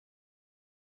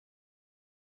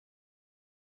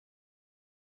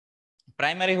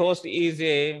primary host is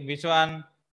a which one?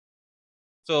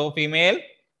 So female.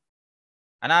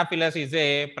 Anopheles is a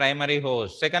primary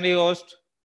host. Secondary host,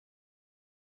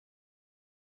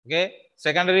 okay,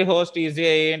 secondary host is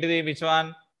a which one?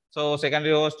 So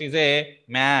secondary host is a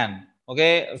man.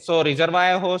 Okay, so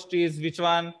reservoir host is which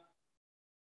one?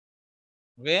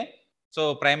 Okay, so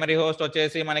primary host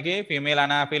వచ్చేసి మనకి female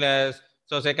Anopheles.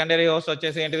 So secondary host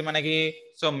వచ్చేసి ఏంటిది మనకి?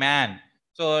 So man.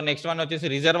 So next one వచ్చేసి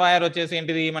reservoir వచ్చేసి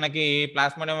ఏంటిది మనకి?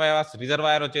 Plasmodium vivax.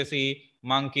 Reservoir వచ్చేసి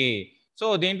మంకీ. సో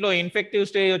దీంట్లో ఇన్ఫెక్టివ్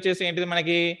స్టేజ్ వచ్చేసి ఏంటిది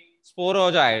మనకి?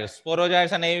 స్పోరోజాయిడ్స్.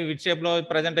 స్పోరోజాయిడ్స్ అనేవి విచ్ షేప్ లో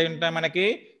ప్రజెంట్ అయి ఉంటాయి మనకి?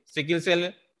 సికిల్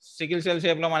సెల్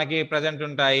షేప్ లో మనకి ప్రజెంట్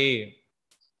ఉంటాయి.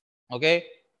 ఓకే,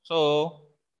 సో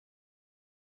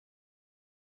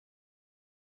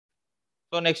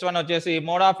నెక్స్ట్ వన్ వచ్చేసి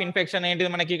మోడ్ ఆఫ్ ఇన్ఫెక్షన్ ఏంటిది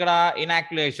మనకి? ఇక్కడ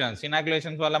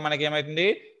ఇనాక్యులేషన్స్ వల్ల మనకి ఏమైతుంది?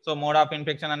 సో మోడ్ ఆఫ్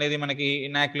ఇన్ఫెక్షన్ అనేది మనకి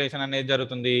ఇనాక్యులేషన్ అనేది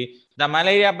జరుగుతుంది. The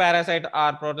malaria parasite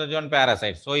are protozoan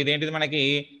parasite. So ఇదేంటిది మనకి?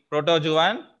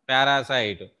 Protozoan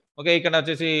parasite. ఓకే, ఇక్కడ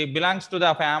వచ్చేసి belongs to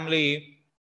the family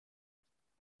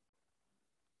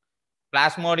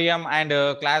Plasmodium and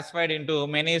classified into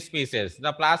many species.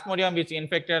 The Plasmodium which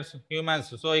infected humans.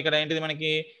 So ఇక్కడ ఏంటిది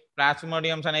మనకి?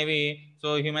 ప్లాస్మోడియమ్స్ అనేవి సో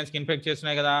హ్యూమన్స్ కి ఇన్ఫెక్ట్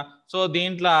చేస్తున్నాయి కదా. సో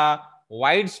దీంట్లో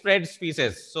wide spread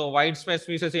species. So wide spread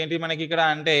species ఏంటి మనకి ఇక్కడ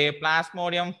అంటే?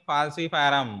 Plasmodium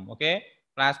falciparum. Okay,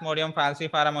 plasmodium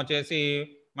falciparum వచ్చేసి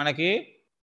మనకి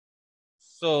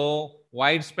so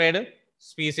wide spread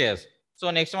species. So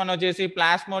next one వచ్చేసి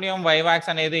ప్లాస్మోడియం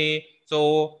వైవాక్స్ అనేది సో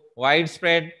వైడ్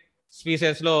స్ప్రెడ్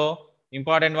స్పీసెస్ లో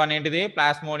ఇంపార్టెంట్ వన్ ఏంటిది?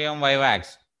 Plasmodium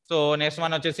vivax. So next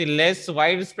one వచ్చేసి లెస్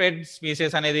వైడ్ స్ప్రెడ్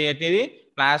స్పీసెస్ అనేది ఏంటిది?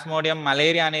 ప్లాస్మోడియం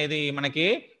మలేరియా అనేది మనకి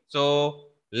so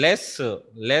less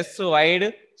wide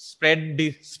spread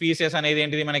species అనేది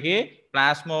ఏంటిది మనకి?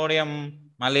 ప్లాస్మోడియం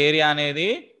మలేరియా అనేది.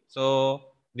 So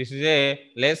this is a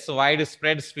less wide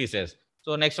spread species.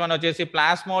 So next one వచ్చేసి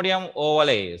ప్లాస్మోడియం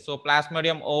ఓవలే. సో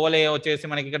ప్లాస్మోడియం ఓవలే వచ్చేసి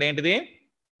మనకి ఇక్కడ ఏంటిది?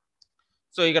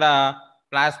 సో ఇక్కడ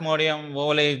ప్లాస్మోడియం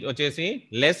ఓవలే వచ్చేసి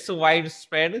less wide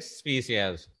spread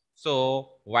స్పీసియస్. So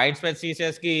wide spread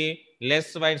స్పీసియస్ కి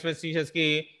లెస్ వైడ్ స్ప్రెడ్ స్పీసియస్ కి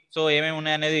సో ఏమేమి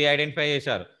ఉన్నాయనేది ఐడెంటిఫై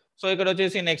చేశారు. సో ఇక్కడ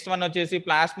వచ్చేసి నెక్స్ట్ వన్ వచ్చేసి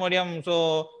plasmodium so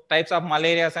types of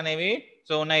malarias అనేవి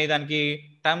సో ఉన్నాయి. దానికి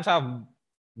terms of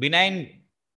benign.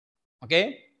 Okay,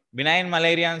 benign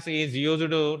మలేరియాన్స్ is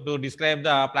used to describe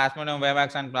the plasmodium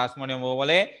vivax and plasmodium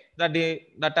ఓవలే.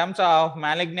 The terms of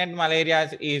malignant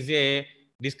malarias is a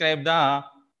describe the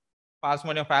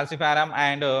plasmodium falciparum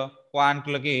and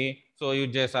క్వాంట్లకి so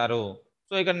use చేశారు.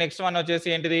 So ఇక్కడ next one వచ్చేసి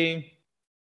ఏంటిది?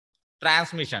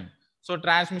 Transmission. So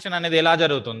transmission అనేది ఎలా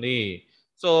జరుగుతుంది?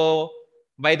 So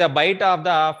by the byte of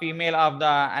the female of the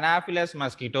Anopheles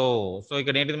mosquito. So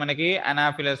ఇక్కడ ఏంటిది మనకి?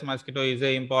 Anopheles mosquito is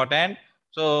a important.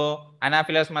 So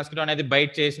Anopheles mosquito అనేది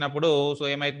బైట్ చేసినప్పుడు సో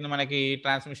ఏమైతుంది మనకి?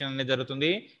 ట్రాన్స్మిషన్ అనేది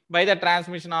జరుగుతుంది. By the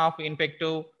transmission of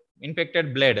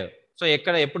infected blood. So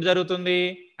ఎప్పుడు జరుగుతుంది?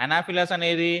 అనాఫిలస్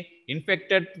అనేది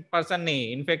ఇన్ఫెక్టెడ్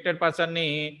పర్సన్ ని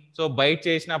సో బైట్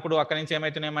చేసినప్పుడు అక్కడి నుంచి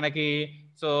ఏమైతున్నాయి మనకి?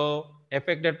 సో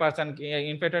ఇన్ఫెక్టెడ్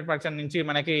పర్సన్ నుంచి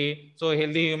మనకి so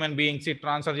healthy human beings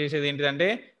transfer చేసేది ఏంటిదంటే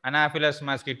Anopheles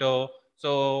mosquito.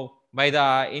 So by the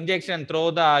injection throw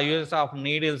the uses of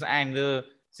needles and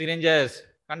syringes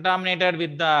contaminated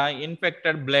with the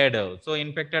infected blood. So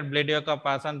infected blood యొక్క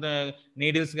person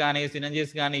needles కానీ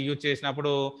syringes కానీ use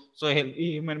చేసినప్పుడు so healthy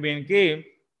human being కి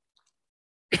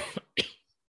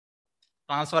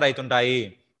transfer అవుతుంటాయి.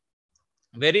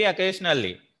 Very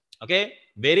occasionally. Okay,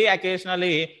 very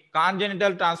occasionally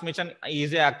congenital transmission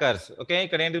easy occurs. Okay,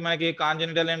 ఇక్కడ ఏంటిది మనకి?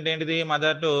 Congenital అంటే ఏంటిది?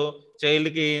 మదర్ టు చైల్డ్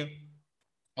కి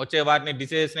వచ్చే వాటిని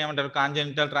డిసీజెస్ ఏమంటారు?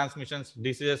 కాంజెనిటల్ ట్రాన్స్మిషన్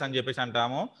డిసీజెస్ అని చెప్పేసి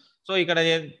అంటాము. సో ఇక్కడ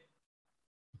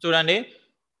చూడండి,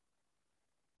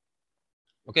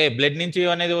 ఓకే, బ్లడ్ నుంచి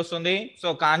అనేది వస్తుంది. సో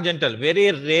కాంజెంటల్ వెరీ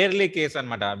రేర్లీ కేస్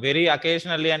అనమాట. వెరీ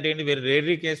అకేషనల్లీ అంటే ఏంటి? వెరీ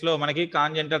రేర్లీ కేసులో మనకి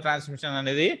కాంజెంటల్ ట్రాన్స్మిషన్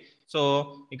అనేది సో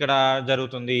ఇక్కడ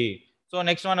జరుగుతుంది. సో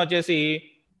నెక్స్ట్ వన్ వచ్చేసి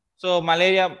so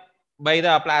malaria by the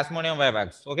plasmodium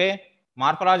vivax. Okay,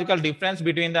 morphological difference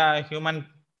between the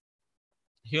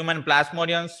human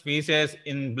plasmodium species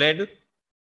in blood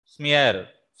smear.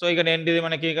 So ఇక్కడ ఏంటిది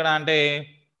మనకి ఇక్కడ అంటే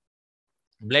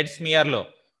బ్లడ్ స్మియర్ లో.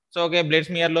 సో ఓకే, బ్లడ్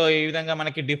స్మియర్ లో ఏ విధంగా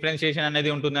మనకి డిఫరెన్షియేషన్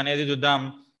అనేది ఉంటుంది అనేది చూద్దాం.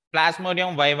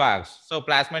 Plasmodium vivax. So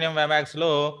plasmodium vivax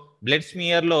లో బ్లడ్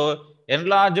స్మియర్ లో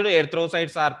enlarged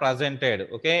erythrocytes are presented.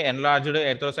 Okay, enlarged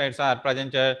erythrocytes are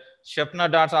presented. Scheffner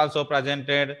dots also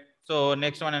presented. So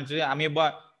next one is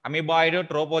amoeboid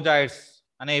tropozoites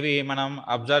అనేవి మనం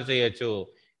అబ్జర్వ్ చేయొచ్చు.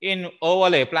 In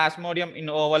ఓవలే plasmodium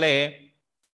in ఓవలే.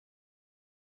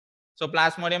 So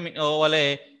plasmodium in ఓవలే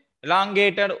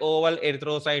elongated oval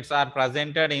erythrocytes are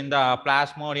presented in the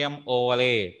Plasmodium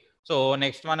ovale. So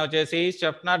next one వచ్చేసి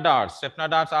స్టెప్నర్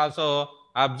dots also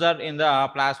observe in the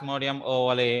plasmodium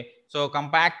ఓవలే. So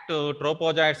compact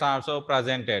ట్రోపోజాయిడ్స్ also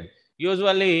presented,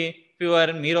 usually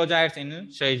pure మీరోజాయిడ్స్ in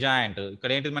షైజాయింట్.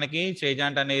 ఇక్కడ ఏంటి మనకి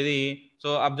షైజాయింట్ అనేది so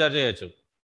observe చేయొచ్చు.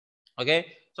 Okay,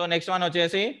 so next one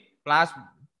వచ్చేసి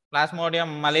plasmodium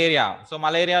malaria. So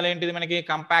మలేరియాలో ఏంటిది మనకి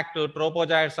compact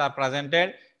ట్రోపోజాయిడ్స్ are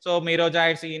presented. So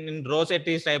మీరోజాయిడ్స్ in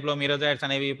రోసెట్టీస్ టైప్లో మీరోజాయిడ్స్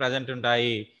అనేవి ప్రజెంట్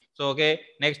ఉంటాయి. సో ఓకే,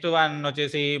 నెక్స్ట్ వన్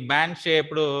వచ్చేసి band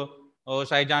shaped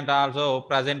షైజాంట్ also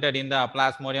presented in the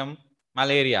plasmodium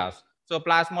malarias. So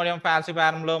plasmodium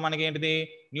ఫాల్సిఫారంలో మనకి ఏంటిది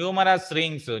numerous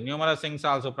rings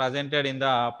also presented in the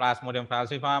plasmodium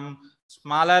falciparum.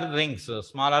 Smaller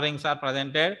rings are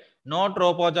presented. No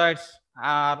ట్రోపోజాయిడ్స్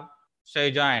are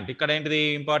షైజాయింట్. ఇక్కడ ఏంటిది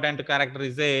important character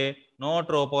is a no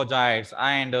ట్రోపోజాయిడ్స్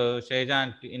and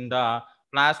షైజాయింట్ in the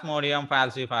plasmodium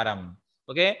falciparum.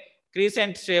 Okay,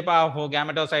 Crescent shape of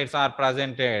గ్యామెటోసైట్స్ are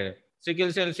presented.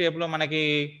 Sickle cell shape లో మనకి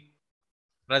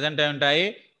present అయి ఉంటాయి.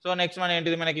 So next one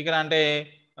ఏంటిది మనకి ఇక్కడ అంటే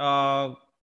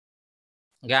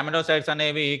గ్యామెటోసైట్స్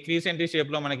అనేవి క్రీసెంట్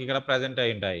షేప్ లో మనకి ఇక్కడ ప్రజెంట్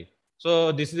అయి ఉంటాయి. So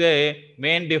this is a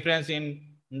main difference in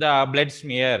the blood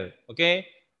smear. Okay,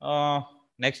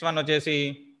 next one వచ్చేసి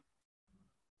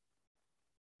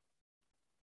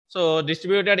so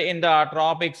distributed in the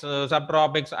tropics, sub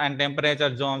tropics and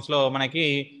temperature Jones లో మనకి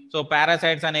సో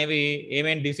పారాసైట్స్ అనేవి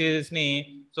ఏమేమి డిసీజెస్ ని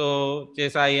సో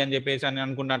చేశాయి అని చెప్పేసి అని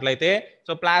అనుకున్నట్లయితే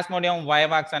సో ప్లాస్మోడియం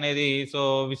వైవాక్స్ అనేది so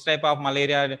which type of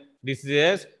malaria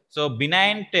diseases. So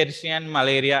benign టెర్షియన్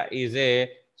malaria is a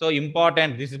so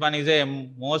important, this one is a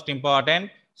most important.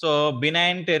 So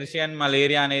benign టెర్షియన్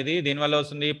malaria అనేది దీనివల్ల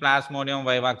వస్తుంది ప్లాస్మోడియం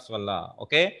వైవాక్స్ వల్ల.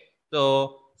 ఓకే, సో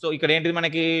ఇక్కడ ఏంటిది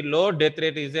మనకి లో death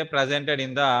rate is a presented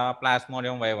in the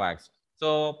plasmodium vivax. So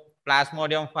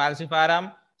plasmodium falciparum.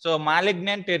 So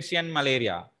malignant టెర్షియన్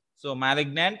malaria. So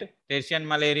malignant టెర్షియన్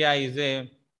malaria is a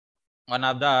one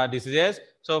of the diseases.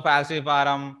 So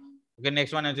falciparum. Okay,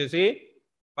 next one వచ్చేసి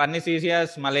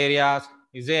పర్నిసిసియస్ malaria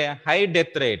is a high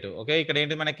death rate. Okay, ఇక్కడ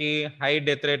ఏంటి మనకి high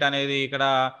death rate అనేది ఇక్కడ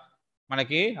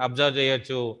మనకి observe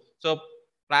చేయొచ్చు. So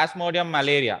plasmodium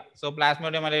malaria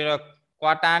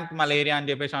క్వాటాంట్ malaria అని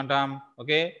చెప్పేసి అంటాం.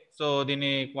 ఓకే, సో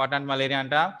దీన్ని క్వాటాంట్ మలేరియా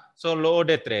అంటాం. సో లో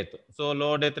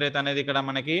డెత్ రేట్ అనేది ఇక్కడ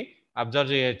మనకి అబ్జర్వ్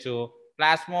చేయొచ్చు.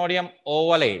 ప్లాస్మోడియం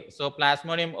ఓవలే. సో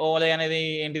ప్లాస్మోడియం ఓవలే అనేది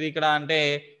ఏంటిది ఇక్కడ అంటే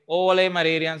ఓవలే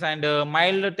మలేరియన్స్ అండ్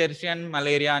మైల్డ్ టెర్షియన్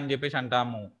మలేరియా అని చెప్పేసి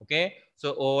అంటాము. Okay, so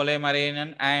ఓవలే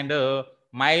malarian and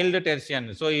mild టెర్షియన్.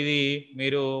 So ఇది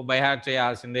మీరు బైహార్ట్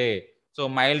చేయాల్సిందే. So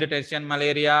mild టెర్షియన్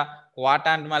malaria,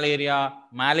 క్వాటాంట్ malaria,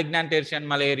 malignant టెర్షియన్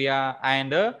malaria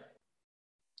and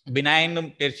benign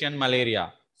టెర్షియన్ malaria.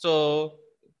 So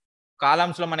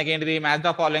columns లో మనకి ఏంటిది మ్యాచ్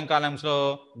ద ఫాలోయింగ్ కాలమ్స్ లో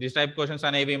దిస్ టైప్ క్వశ్చన్స్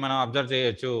అనేవి మనం అబ్జర్వ్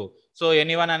చేయొచ్చు. సో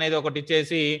ఎనీవన్ అనేది ఒకటి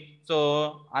ఇచ్చేసి సో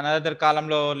అనదర్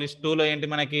కాలంలో లిస్ట్ 2 లో ఏంటి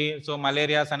మనకి సో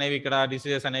మలేరియాస్ అనేవి ఇక్కడ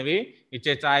డిసీజెస్ అనేవి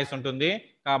ఇచ్చే ఛాయిస్ ఉంటుంది.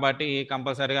 కాబట్టి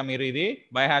కంపల్సరీగా మీరు ఇది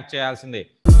బై హార్ట్ చేయాల్సిందే.